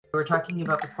We were talking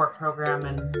about the court program,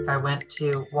 and I went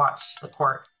to watch the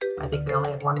court. I think they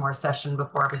only had one more session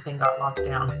before everything got locked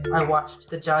down. I watched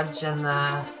the judge and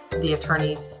the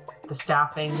attorneys, the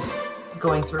staffing,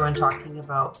 going through and talking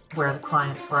about where the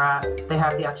clients were at. They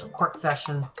have the actual court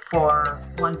session for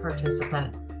one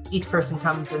participant. Each person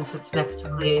comes and sits next to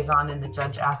the liaison, and the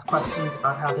judge asks questions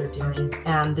about how they're doing.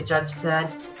 And the judge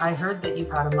said, "I heard that you've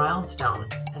had a milestone."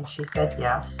 And she said,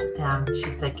 "Yes." And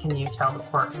she said, "Can you tell the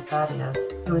court what that is?"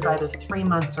 It was either 3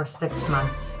 months or 6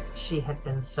 months she had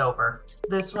been sober.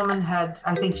 This woman had,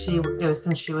 I think it was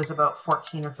since she was about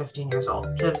 14 or 15 years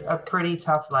old. She had a pretty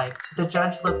tough life. The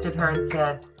judge looked at her and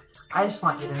said, "I just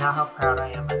want you to know how proud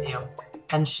I am of you."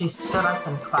 And she stood up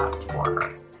and clapped for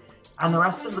her. And the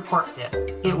rest of the court did.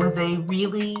 It was a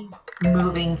really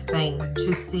moving thing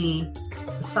to see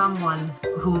someone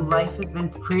who life has been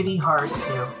pretty hard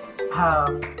to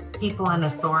have people in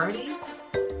authority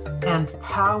and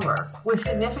power, with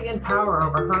significant power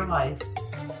over her life,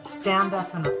 stand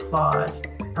up and applaud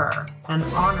her and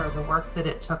honor the work that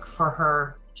it took for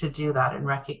her to do that and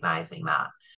recognizing that.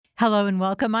 Hello and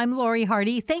welcome. I'm Lori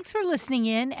Hardy. Thanks for listening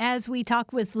in as we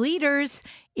talk with leaders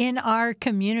in our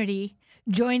community.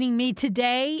 Joining me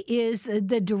today is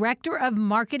the Director of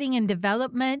Marketing and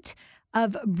Development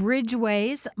of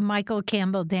Bridgeways, Michael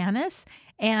Campbell-Danis,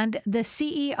 and the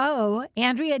CEO,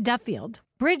 Andrea Duffield.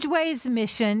 Bridgeway's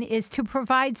mission is to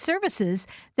provide services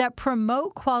that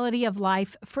promote quality of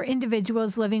life for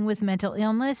individuals living with mental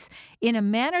illness in a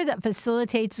manner that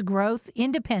facilitates growth,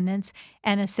 independence,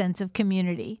 and a sense of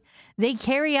community. They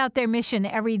carry out their mission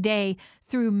every day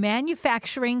through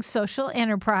manufacturing social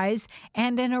enterprise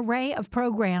and an array of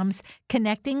programs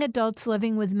connecting adults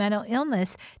living with mental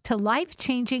illness to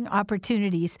life-changing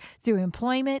opportunities through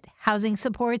employment, housing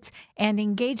supports, and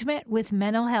engagement with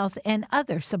mental health and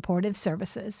other supportive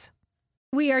services.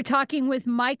 We are talking with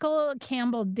Michael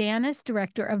Campbell-Danis,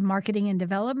 Director of Marketing and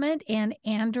Development, and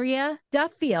Andrea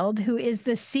Duffield, who is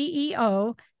the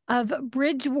CEO of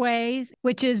Bridgeways,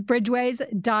 which is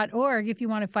bridgeways.org if you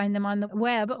want to find them on the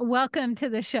web. Welcome to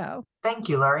the show. Thank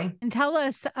you, Laurie. And tell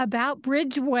us about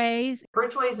Bridgeways.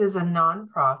 Bridgeways is a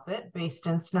nonprofit based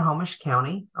in Snohomish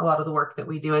County. A lot of the work that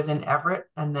we do is in Everett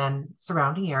and then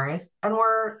surrounding areas. And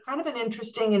we're kind of an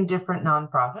interesting and different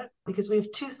nonprofit because we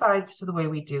have two sides to the way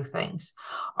we do things.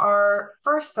 Our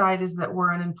first side is that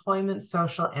we're an employment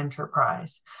social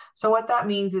enterprise. So what that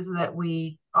means is that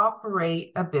we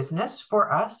operate a business.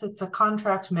 For us, it's a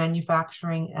contract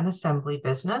manufacturing and assembly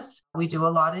business. We do a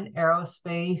lot in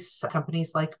aerospace.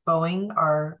 Companies like Boeing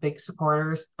are big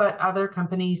supporters, but other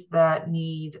companies that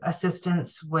need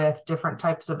assistance with different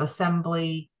types of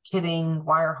assembly, kitting,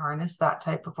 wire harness, that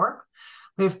type of work.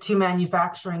 We have 2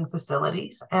 manufacturing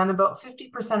facilities, and about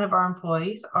 50% of our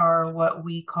employees are what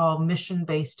we call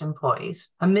mission-based employees.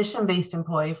 A mission-based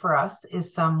employee for us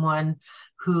is someone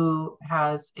who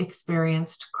has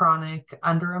experienced chronic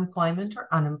underemployment or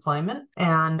unemployment.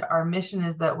 And our mission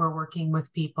is that we're working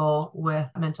with people with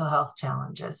mental health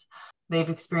challenges. They've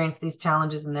experienced these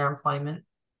challenges in their employment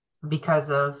because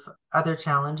of other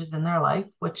challenges in their life,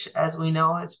 which, as we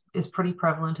know, is pretty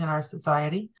prevalent in our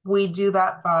society. We do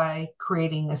that by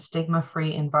creating a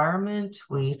stigma-free environment.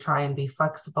 We try and be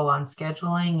flexible on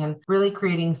scheduling and really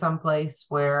creating some place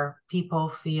where people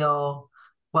feel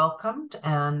welcomed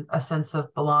and a sense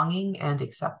of belonging and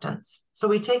acceptance. So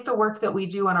we take the work that we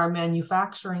do on our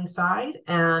manufacturing side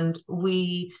and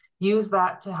we use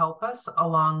that to help us,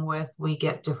 along with we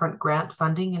get different grant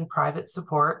funding and private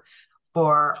support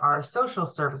for our social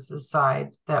services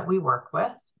side that we work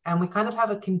with. And we kind of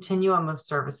have a continuum of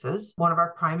services. One of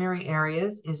our primary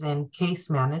areas is in case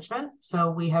management. So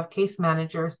we have case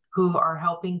managers who are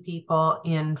helping people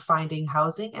in finding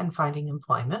housing and finding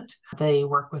employment. They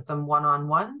work with them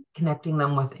one-on-one, connecting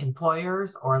them with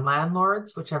employers or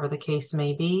landlords, whichever the case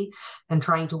may be, and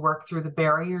trying to work through the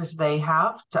barriers they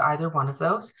have to either one of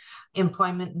those.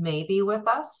 Employment may be with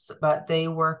us, but they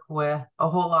work with a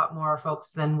whole lot more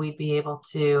folks than we'd be able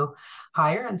to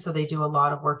hire. And so they do a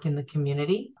lot of work in the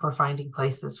community for finding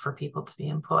places for people to be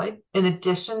employed. In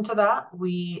addition to that,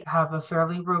 we have a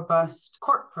fairly robust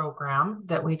court program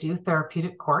that we do,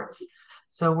 therapeutic courts.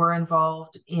 So we're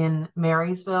involved in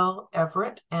Marysville,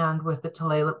 Everett, and with the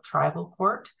Tulalip Tribal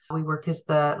Court. We work as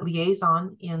the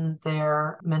liaison in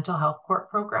their mental health court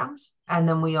programs. And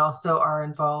then we also are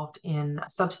involved in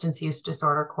substance use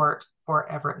disorder court for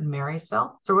Everett and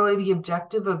Marysville. So really the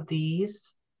objective of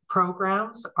these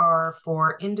programs are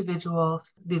for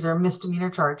individuals. These are misdemeanor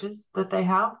charges that they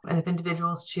have. And if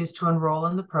individuals choose to enroll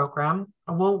in the program,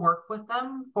 we'll work with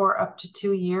them for up to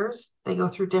 2 years. They go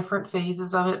through different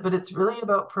phases of it, but it's really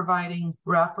about providing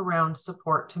wraparound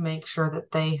support to make sure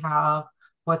that they have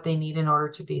what they need in order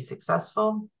to be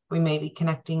successful. We may be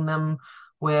connecting them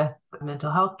with a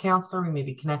mental health counselor. We may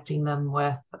be connecting them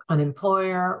with an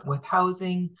employer, with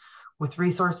housing, with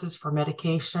resources for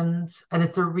medications. And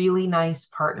it's a really nice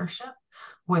partnership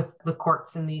with the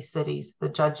courts in these cities, the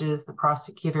judges, the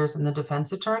prosecutors, and the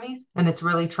defense attorneys. And it's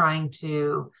really trying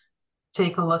to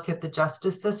take a look at the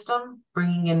justice system,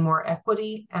 bringing in more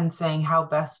equity and saying, how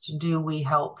best do we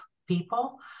help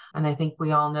people? And I think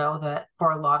we all know that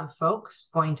for a lot of folks,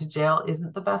 going to jail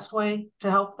isn't the best way to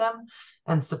help them,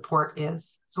 and support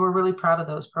is. So we're really proud of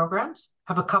those programs.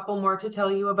 Have a couple more to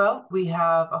tell you about. We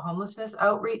have a homelessness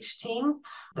outreach team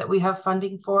that we have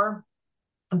funding for.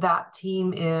 That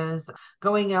team is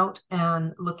going out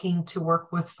and looking to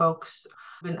work with folks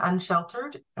who've been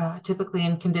unsheltered, typically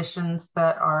in conditions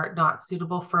that are not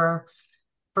suitable for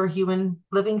human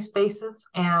living spaces,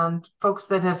 and folks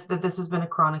that this has been a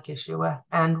chronic issue with.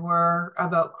 And we're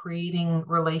about creating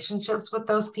relationships with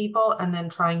those people and then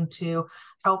trying to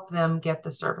help them get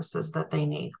the services that they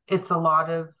need. It's a lot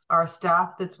of our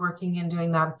staff that's working in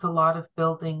doing that. It's a lot of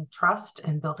building trust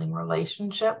and building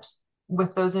relationships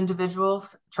with those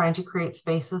individuals, trying to create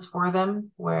spaces for them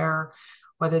where,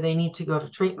 whether they need to go to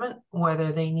treatment,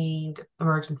 whether they need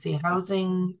emergency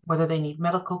housing, whether they need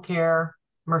medical care,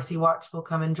 Mercy Watch will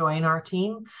come and join our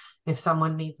team if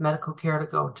someone needs medical care to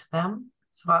go to them.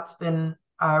 So that's been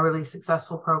a really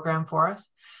successful program for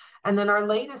us. And then our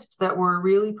latest that we're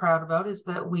really proud about is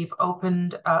that we've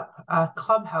opened up a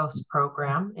Clubhouse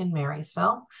program in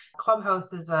Marysville.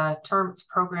 Clubhouse is a term, it's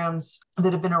programs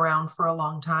that have been around for a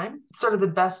long time. Sort of the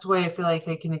best way I feel like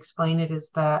I can explain it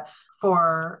is that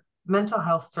for mental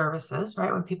health services,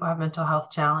 right, when people have mental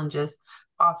health challenges,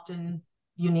 often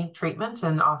you need treatment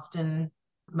and often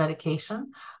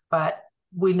medication, but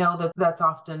we know that that's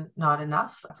often not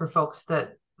enough for folks,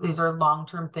 that these are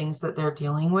long-term things that they're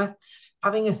dealing with.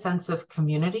 Having a sense of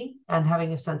community and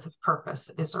having a sense of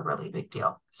purpose is a really big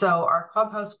deal. So our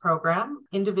Clubhouse program,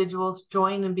 individuals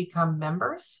join and become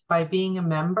members. By being a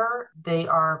member, they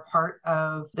are part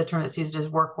of the term that's used as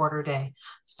work order day.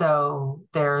 So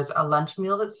there's a lunch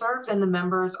meal that's served, and the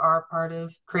members are part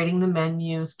of creating the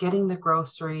menus, getting the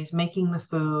groceries, making the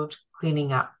food,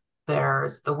 cleaning up.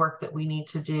 There's the work that we need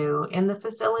to do in the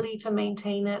facility to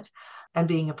maintain it, and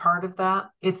being a part of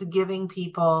that. It's giving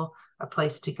people a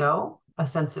place to go, a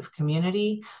sense of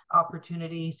community,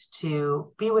 opportunities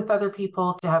to be with other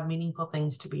people, to have meaningful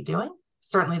things to be doing.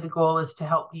 Certainly the goal is to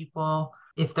help people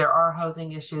if there are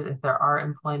housing issues, if there are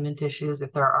employment issues,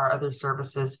 if there are other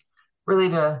services, really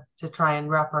to try and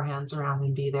wrap our hands around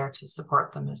and be there to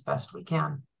support them as best we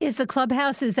can. Is the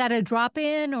Clubhouse, is that a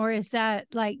drop-in, or is that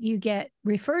like you get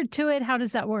referred to it? How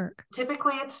does that work?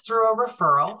 Typically, it's through a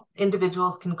referral.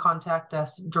 Individuals can contact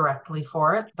us directly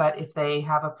for it, but if they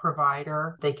have a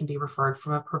provider, they can be referred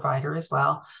from a provider as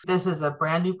well. This is a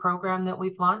brand new program that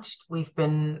we've launched. We've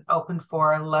been open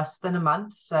for less than a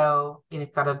month, so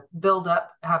you've got to build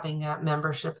up having a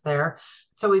membership there.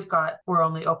 So we're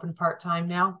only open part-time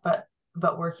now, but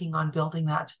working on building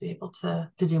that to be able to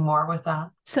do more with that.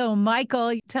 So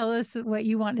Michael, tell us what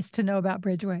you want us to know about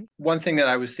Bridgeway. One thing that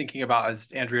I was thinking about as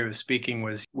Andrea was speaking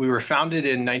was we were founded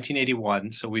in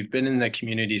 1981. So we've been in the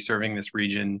community serving this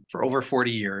region for over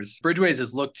 40 years. Bridgeways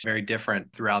has looked very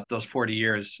different throughout those 40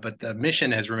 years, but the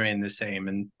mission has remained the same.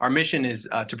 And our mission is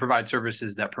to provide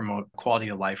services that promote quality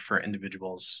of life for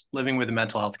individuals living with a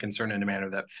mental health concern in a manner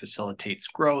that facilitates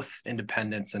growth,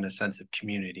 independence, and a sense of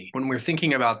community. When we're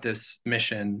thinking about this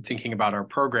mission, thinking about our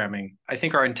programming, I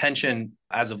think our intention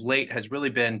as of late has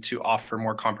really been to offer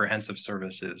more comprehensive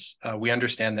services. We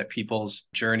understand that people's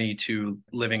journey to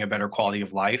living a better quality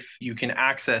of life, you can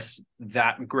access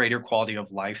that greater quality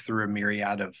of life through a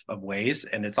myriad of ways.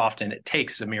 And it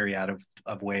takes a myriad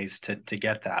of ways to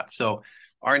get that. So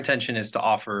our intention is to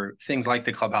offer things like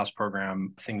the Clubhouse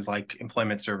program, things like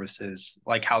employment services,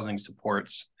 like housing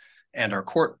supports, and our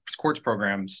courts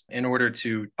programs in order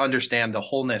to understand the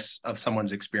wholeness of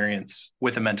someone's experience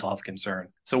with a mental health concern.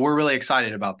 So we're really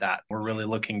excited about that. We're really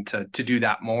looking to do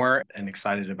that more and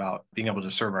excited about being able to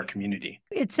serve our community.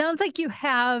 It sounds like you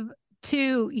have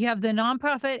you have the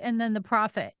nonprofit and then the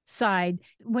profit side.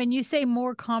 When you say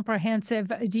more comprehensive,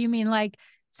 do you mean like,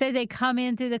 say they come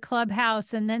in through the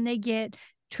Clubhouse and then they get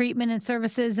treatment and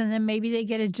services, and then maybe they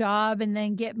get a job and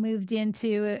then get moved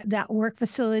into that work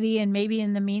facility, and maybe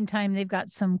in the meantime they've got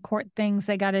some court things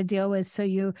they got to deal with, so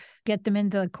you get them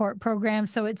into the court program.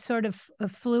 So it's sort of a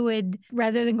fluid,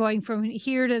 rather than going from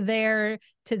here to there,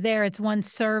 it's one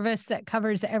service that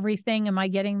covers everything. Am I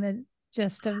getting the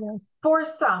gist of this? For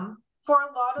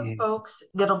a lot of folks,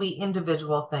 that'll be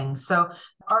individual things. So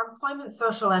our employment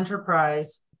social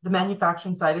enterprise The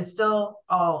manufacturing side is still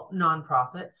all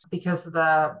nonprofit because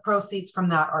the proceeds from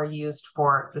that are used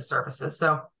for the services.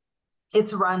 So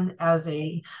it's run as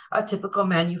a typical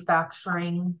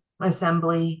manufacturing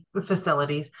assembly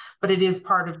facilities, but it is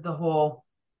part of the whole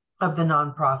of the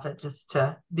nonprofit, just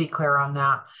to be clear on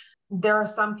that. There are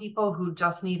some people who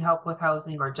just need help with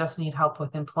housing or just need help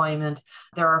with employment.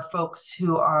 There are folks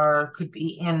who could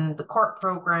be in the court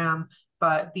program,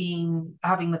 but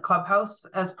having the clubhouse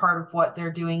as part of what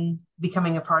they're doing,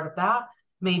 becoming a part of that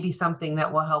may be something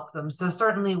that will help them. So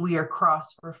certainly we are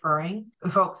cross-referring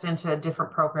folks into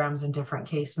different programs and different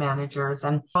case managers.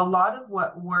 And a lot of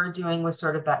what we're doing with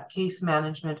sort of that case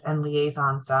management and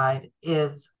liaison side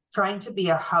is trying to be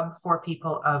a hub for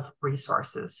people of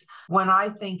resources. When I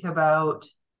think about,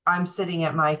 I'm sitting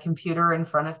at my computer in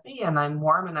front of me and I'm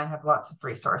warm and I have lots of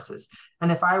resources.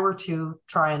 And if I were to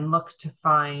try and look to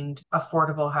find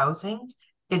affordable housing,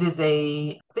 it is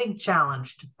a big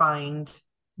challenge to find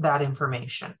that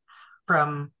information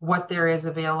from what there is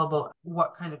available,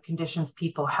 what kind of conditions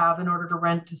people have in order to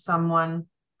rent to someone.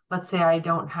 Let's say I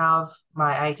don't have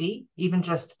my ID, even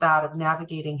just that of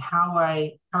navigating how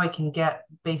I can get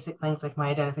basic things like my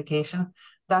identification.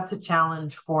 That's a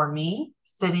challenge for me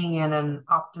sitting in an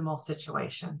optimal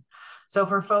situation. So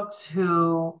for folks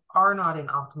who are not in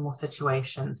optimal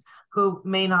situations, who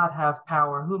may not have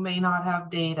power, who may not have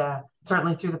data,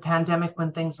 certainly through the pandemic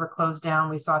when things were closed down,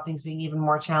 we saw things being even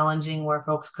more challenging where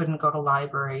folks couldn't go to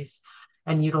libraries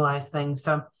and utilize things.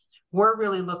 So we're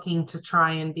really looking to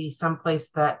try and be someplace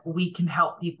that we can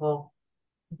help people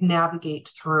navigate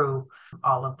through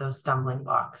all of those stumbling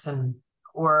blocks. And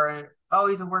we're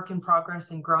always a work in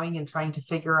progress and growing and trying to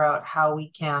figure out how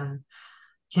we can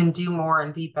do more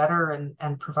and be better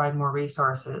and provide more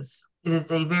resources. It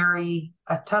is a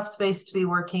tough space to be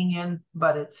working in,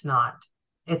 but it's not.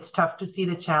 It's tough to see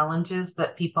the challenges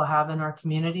that people have in our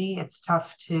community. It's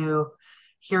tough to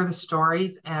hear the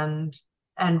stories and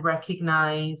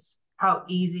recognize how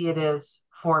easy it is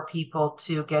for people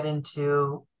to get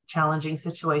into challenging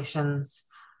situations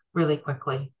really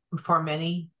quickly. For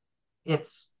many,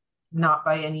 it's not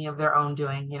by any of their own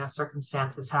doing,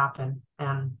 circumstances happen.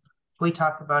 And we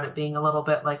talk about it being a little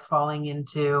bit like falling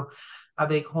into a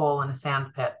big hole in a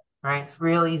sand pit, right? It's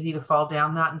real easy to fall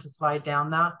down that and to slide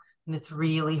down that. And it's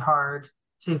really hard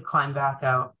to climb back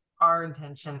out. Our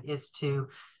intention is to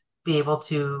be able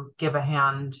to give a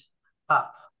hand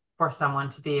up for someone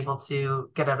to be able to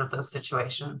get out of those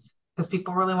situations because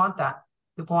people really want that.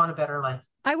 People want a better life.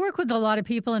 I work with a lot of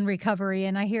people in recovery,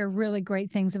 and I hear really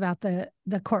great things about the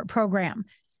court program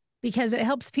because it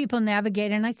helps people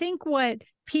navigate. And I think what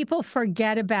people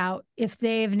forget about if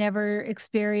they've never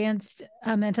experienced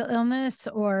a mental illness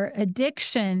or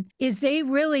addiction is they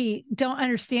really don't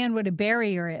understand what a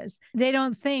barrier is. They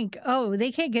don't think, oh,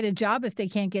 they can't get a job if they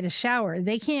can't get a shower.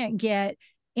 They can't get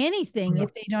anything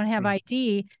if they don't have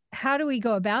ID. How do we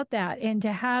go about that? And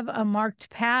to have a marked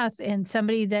path and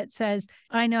somebody that says,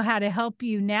 I know how to help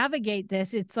you navigate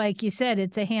this. It's like you said,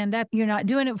 it's a hand up. You're not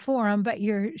doing it for them, but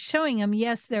you're showing them,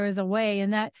 yes, there is a way.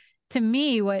 And that, to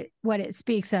me, what it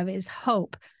speaks of is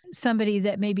hope. Somebody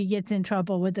that maybe gets in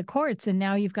trouble with the courts. And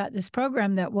now you've got this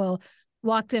program that will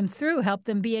walk them through, help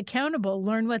them be accountable,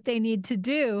 learn what they need to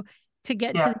do to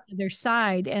get to the other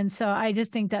side. And so I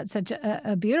just think that's such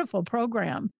a beautiful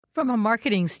program. From a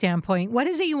marketing standpoint, what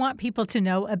is it you want people to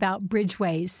know about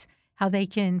Bridgeways, how they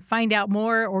can find out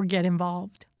more or get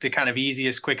involved? The kind of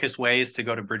easiest, quickest way is to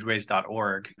go to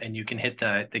bridgeways.org and you can hit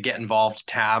the Get Involved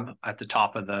tab at the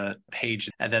top of the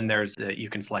page. And then you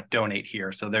can select Donate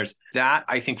here. So there's that.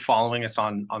 I think following us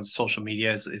on social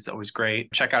media is always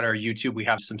great. Check out our YouTube. We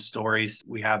have some stories.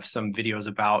 We have some videos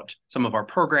about some of our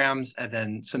programs and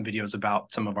then some videos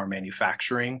about some of our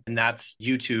manufacturing. And that's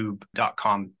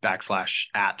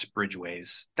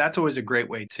youtube.com/@Bridgeways. That's always a great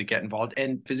way to get involved,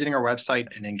 and visiting our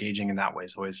website and engaging in that way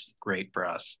is always great for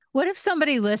us. What if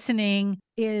somebody listening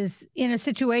is in a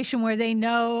situation where they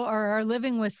know or are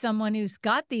living with someone who's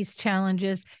got these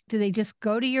challenges? Do they just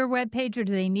go to your webpage or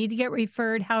do they need to get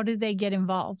referred? How do they get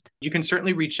involved? You can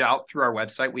certainly reach out through our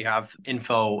website. We have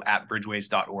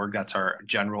info@bridgeways.org. That's our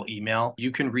general email.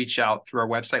 You can reach out through our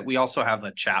website. We also have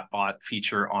a chatbot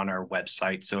feature on our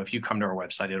website. So if you come to our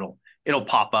website, it'll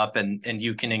pop up and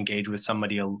you can engage with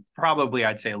somebody probably,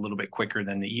 I'd say, a little bit quicker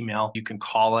than the email. You can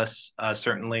call us,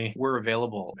 certainly. We're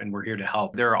available and we're here to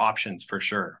help. There are options for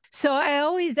sure. So I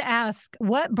always ask,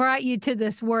 what brought you to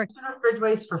this work? I've been with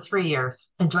Bridgeways for 3 years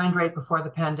and joined right before the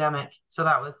pandemic. So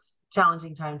that was a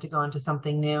challenging time to go into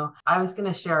something new. I was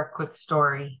going to share a quick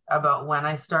story about when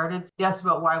I started. You asked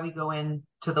about why we go into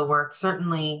the work.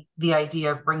 Certainly the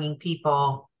idea of bringing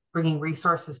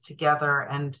resources together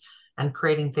and and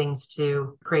creating things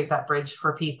to create that bridge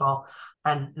for people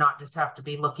and not just have to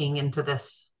be looking into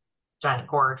this giant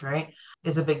gorge, right,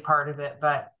 is a big part of it.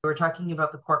 But we were talking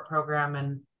about the court program.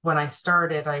 And when I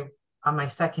started, on my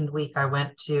second week, I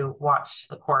went to watch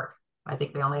the court. I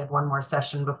think they only had one more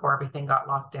session before everything got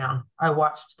locked down. I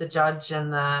watched the judge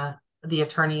and the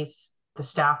attorneys, the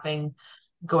staffing,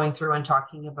 going through and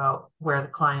talking about where the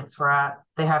clients were at.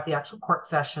 They have the actual court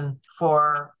session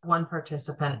for one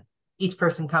participant. Each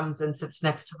person comes and sits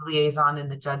next to the liaison, and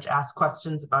the judge asks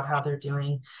questions about how they're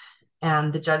doing.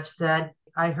 And the judge said,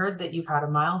 I heard that you've had a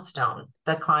milestone.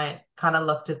 The client kind of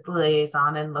looked at the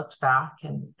liaison and looked back,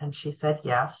 and she said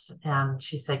yes. And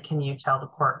she said, can you tell the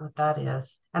court what that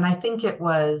is? And I think it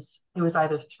was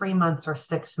either 3 months or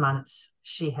 6 months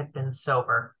she had been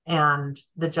sober. And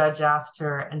the judge asked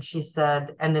her, and she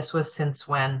said, and this was since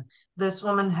when? This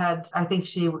woman had, I think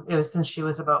it was since she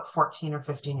was about 14 or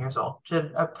 15 years old. She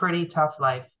had a pretty tough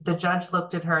life. The judge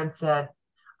looked at her and said,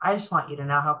 I just want you to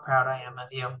know how proud I am of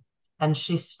you. And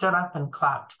she stood up and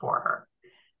clapped for her.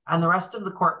 And the rest of the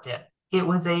court did. It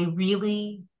was a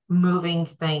really moving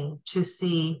thing to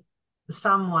see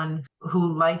someone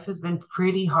who life has been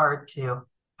pretty hard to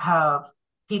have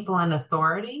people in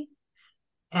authority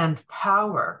and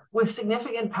power, with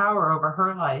significant power over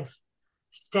her life,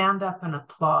 stand up and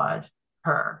applaud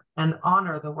her and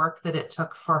honor the work that it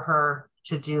took for her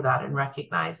to do that and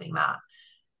recognizing that.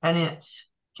 And it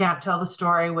can't tell the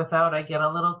story without I get a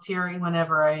little teary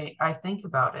whenever I think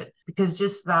about it, because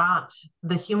just that,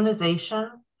 the humanization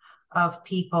of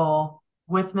people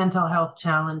with mental health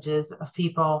challenges, of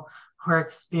people who are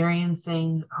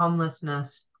experiencing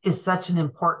homelessness, is such an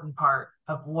important part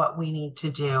of what we need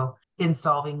to do in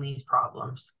solving these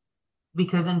problems.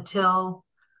 Because until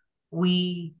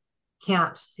we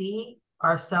can't see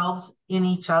ourselves in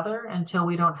each other, until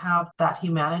we don't have that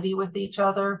humanity with each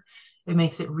other, it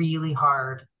makes it really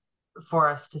hard for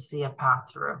us to see a path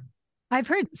through. I've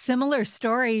heard similar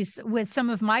stories with some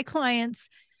of my clients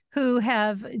who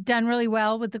have done really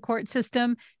well with the court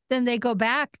system. Then they go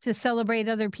back to celebrate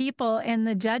other people, and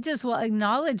the judges will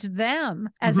acknowledge them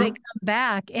as they come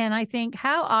back. And I think,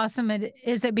 how awesome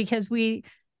is it, because we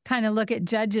kind of look at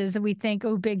judges and we think,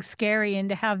 oh, big, scary, and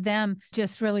to have them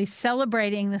just really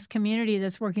celebrating this community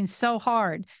that's working so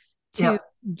hard to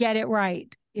get it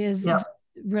right is just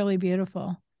really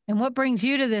beautiful. And what brings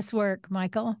you to this work,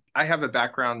 Michael? I have a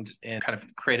background in kind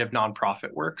of creative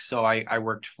nonprofit work. So I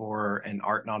worked for an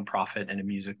art nonprofit and a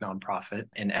music nonprofit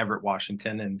in Everett,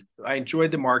 Washington. And I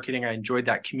enjoyed the marketing. I enjoyed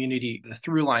that community. The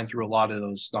through line through a lot of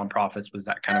those nonprofits was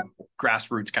that kind of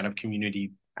grassroots kind of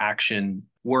community action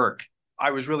work. I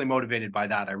was really motivated by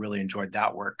that. I really enjoyed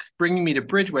that work. Bringing me to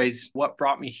Bridgeways, what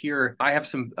brought me here, I have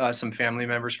some family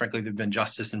members, frankly, that have been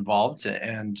justice involved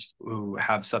and who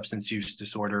have substance use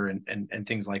disorder and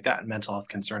things like that, and mental health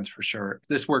concerns for sure.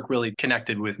 This work really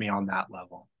connected with me on that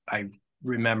level. I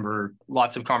remember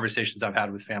lots of conversations I've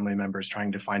had with family members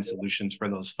trying to find solutions for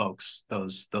those folks,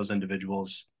 those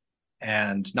individuals,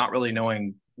 and not really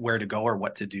knowing where to go or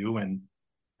what to do. And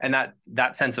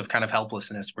that sense of kind of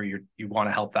helplessness where you want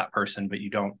to help that person, but you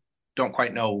don't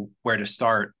quite know where to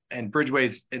start. And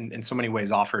Bridgeways in so many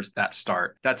ways offers that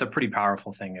start. That's a pretty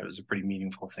powerful thing. It was a pretty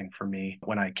meaningful thing for me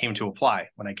when I came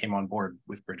on board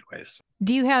with Bridgeways.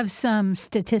 Do you have some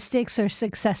statistics or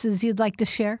successes you'd like to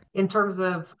share? In terms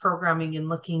of programming and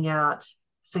looking at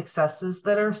successes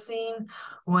that are seen,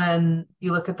 when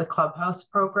you look at the Clubhouse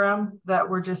program that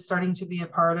we're just starting to be a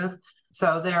part of,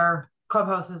 so they're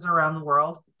clubhouses around the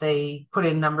world. They put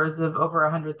in numbers of over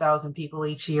 100,000 people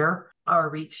each year are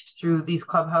reached through these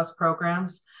clubhouse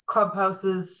programs.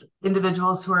 Clubhouses,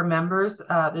 individuals who are members,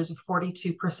 there's a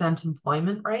 42%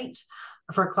 employment rate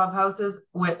for clubhouses,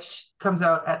 which comes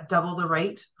out at double the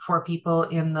rate for people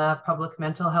in the public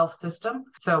mental health system.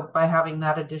 So by having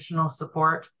that additional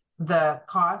support, the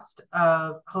cost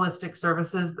of holistic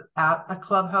services at a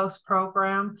clubhouse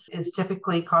program is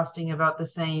typically costing about the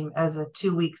same as a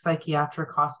 2-week psychiatric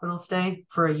hospital stay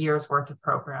for a year's worth of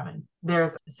programming.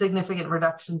 There's significant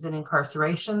reductions in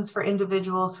incarcerations for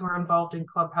individuals who are involved in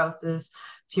clubhouses,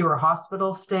 fewer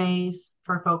hospital stays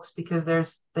for folks because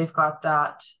they've got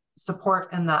that support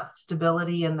and that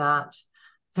stability and that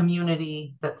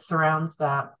community that surrounds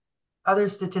that. Other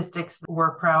statistics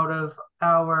we're proud of,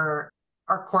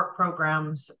 our court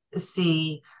programs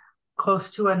see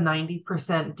close to a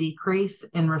 90% decrease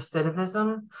in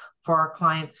recidivism for our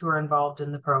clients who are involved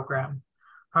in the program.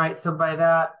 All right, so by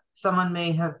that, someone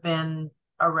may have been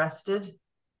arrested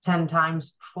 10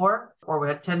 times before, or we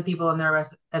had 10 people in their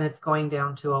arrest, and it's going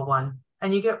down to a 1.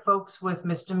 And you get folks with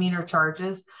misdemeanor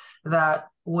charges that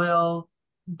will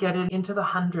get it into the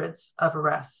hundreds of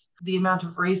arrests. The amount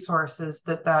of resources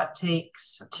that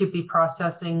takes to be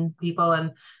processing people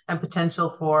and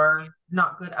potential for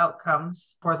not good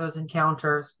outcomes for those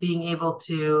encounters, being able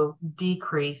to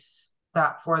decrease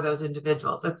that for those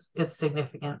individuals. It's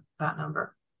significant, that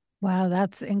number. Wow,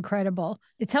 that's incredible.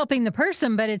 It's helping the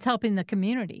person, but it's helping the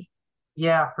community.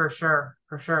 Yeah, for sure.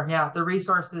 For sure. Yeah. The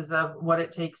resources of what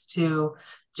it takes to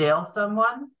jail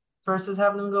someone versus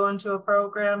have them go into a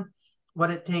program, what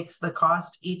it takes, the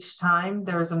cost each time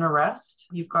there's an arrest.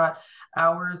 You've got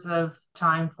hours of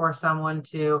time for someone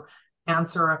to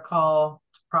answer a call,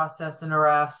 to process an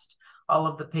arrest, all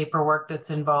of the paperwork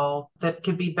that's involved that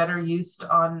could be better used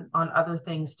on other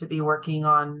things, to be working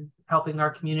on helping our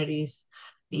communities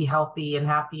be healthy and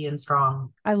happy and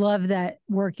strong. I love that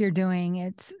work you're doing.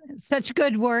 It's such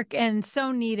good work and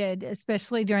so needed,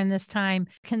 especially during this time.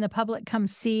 Can the public come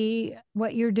see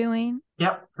what you're doing?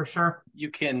 Yep, for sure. You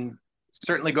can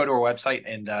certainly go to our website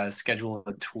and schedule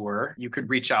a tour. You could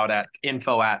reach out at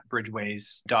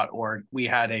info@bridgeways.org. We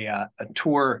had a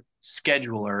tour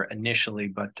scheduler initially,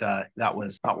 but that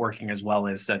was not working as well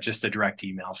as just a direct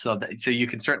email. So you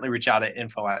can certainly reach out at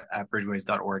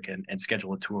info@bridgeways.org and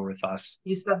schedule a tour with us.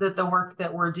 You said that the work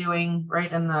that we're doing,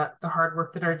 right, and the hard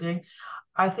work that are doing,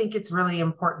 I think it's really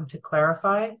important to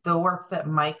clarify the work that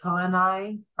Michael and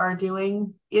I are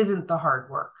doing isn't the hard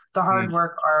work. The hard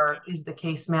work is the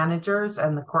case managers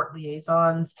and the court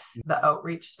liaisons, the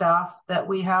outreach staff that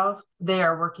we have. They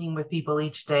are working with people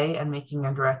each day and making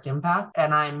a direct impact.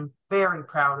 And I'm very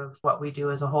proud of what we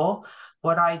do as a whole.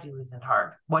 What I do isn't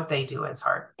hard. What they do is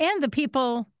hard. And the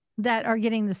people that are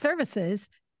getting the services,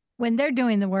 when they're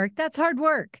doing the work, that's hard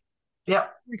work.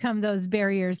 Yep. Overcome those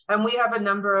barriers. And we have a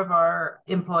number of our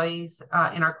employees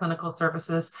in our clinical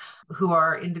services who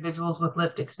are individuals with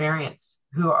lived experience,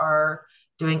 who are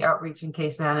doing outreach and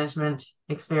case management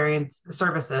experience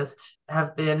services,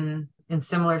 have been in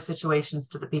similar situations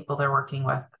to the people they're working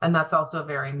with. And that's also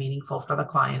very meaningful for the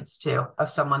clients too, of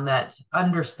someone that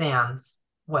understands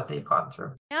what they've gone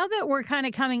through. Now that we're kind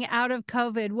of coming out of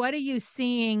COVID, what are you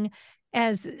seeing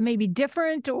as maybe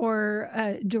different or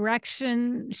a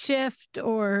direction shift,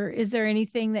 or is there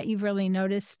anything that you've really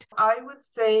noticed? I would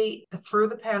say through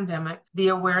the pandemic, the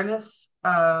awareness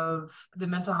of the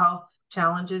mental health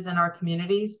challenges in our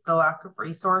communities, the lack of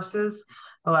resources,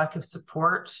 the lack of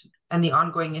support, and the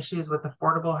ongoing issues with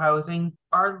affordable housing,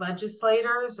 our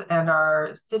legislators and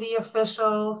our city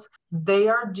officials, they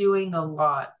are doing a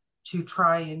lot to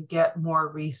try and get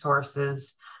more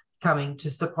resources coming to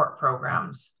support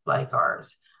programs like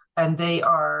ours. And they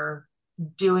are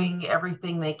doing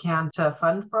everything they can to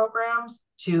fund programs,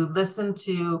 to listen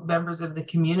to members of the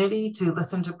community, to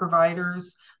listen to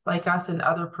providers like us and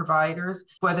other providers,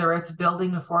 whether it's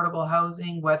building affordable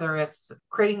housing, whether it's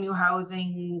creating new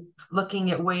housing,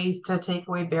 looking at ways to take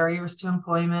away barriers to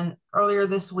employment. Earlier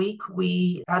this week,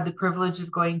 we had the privilege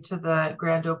of going to the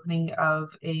grand opening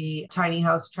of a tiny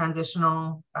house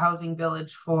transitional housing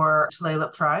village for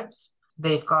Tulalip tribes.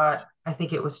 They've got, I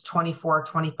think it was 24,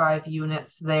 25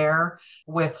 units there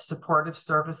with supportive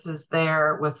services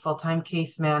there, with full-time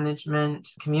case management,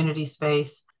 community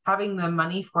space. Having the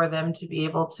money for them to be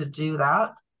able to do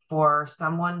that, for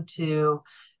someone to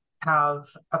have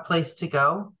a place to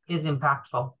go, is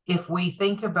impactful. If we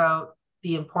think about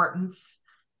the importance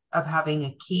of having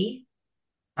a key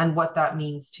and what that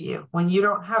means to you, when you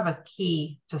don't have a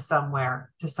key to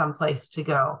somewhere, to some place to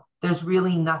go, there's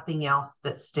really nothing else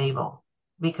that's stable,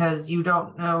 because you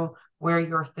don't know where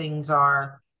your things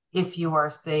are, if you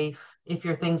are safe, if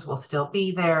your things will still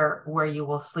be there, where you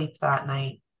will sleep that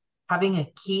night. Having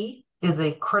a key is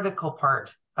a critical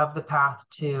part of the path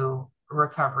to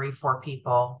recovery for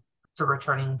people, to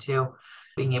returning to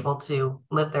being able to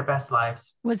live their best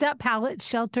lives. Was that Pallet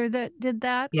Shelter that did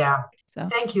that? Yeah. So.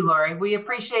 Thank you, Lori. We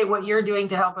appreciate what you're doing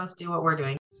to help us do what we're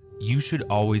doing. You should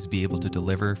always be able to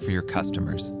deliver for your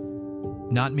customers.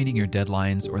 Not meeting your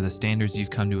deadlines or the standards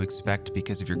you've come to expect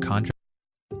because of your contract.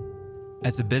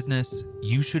 As a business,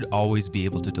 you should always be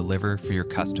able to deliver for your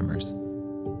customers.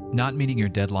 Not meeting your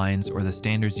deadlines or the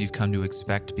standards you've come to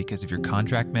expect because of your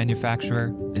contract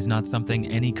manufacturer is not something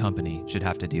any company should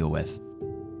have to deal with.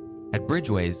 At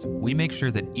Bridgeways, we make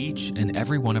sure that each and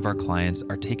every one of our clients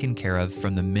are taken care of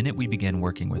from the minute we begin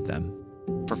working with them.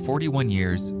 For 41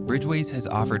 years, Bridgeways has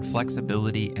offered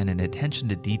flexibility and an attention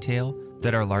to detail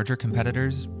that our larger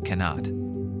competitors cannot.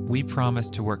 We promise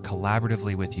to work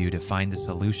collaboratively with you to find a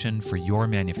solution for your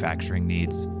manufacturing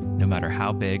needs, no matter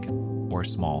how big or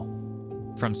small.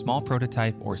 From small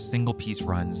prototype or single-piece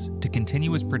runs to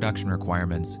continuous production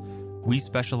requirements, we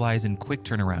specialize in quick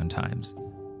turnaround times.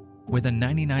 With a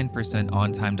 99%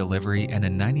 on-time delivery and a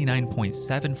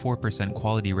 99.74%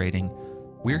 quality rating,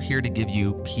 we're here to give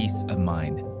you peace of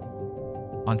mind.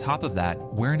 On top of that,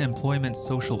 we're an employment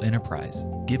social enterprise,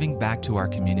 giving back to our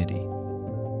community.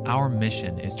 Our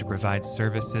mission is to provide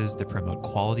services that promote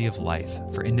quality of life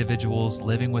for individuals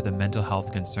living with a mental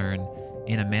health concern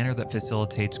in a manner that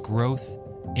facilitates growth,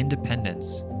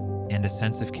 independence, and a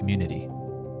sense of community.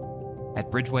 At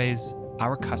Bridgeways,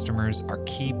 our customers are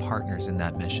key partners in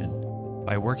that mission.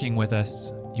 By working with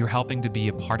us, you're helping to be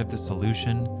a part of the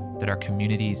solution that our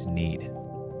communities need.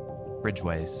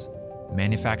 Bridgeways,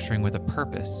 manufacturing with a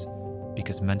purpose,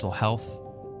 because mental health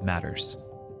matters.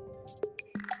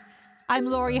 I'm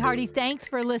Lori Hardy. Thanks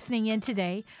for listening in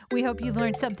today. We hope you've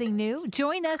learned something new.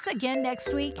 Join us again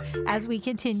next week as we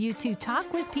continue to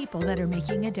talk with people that are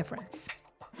making a difference.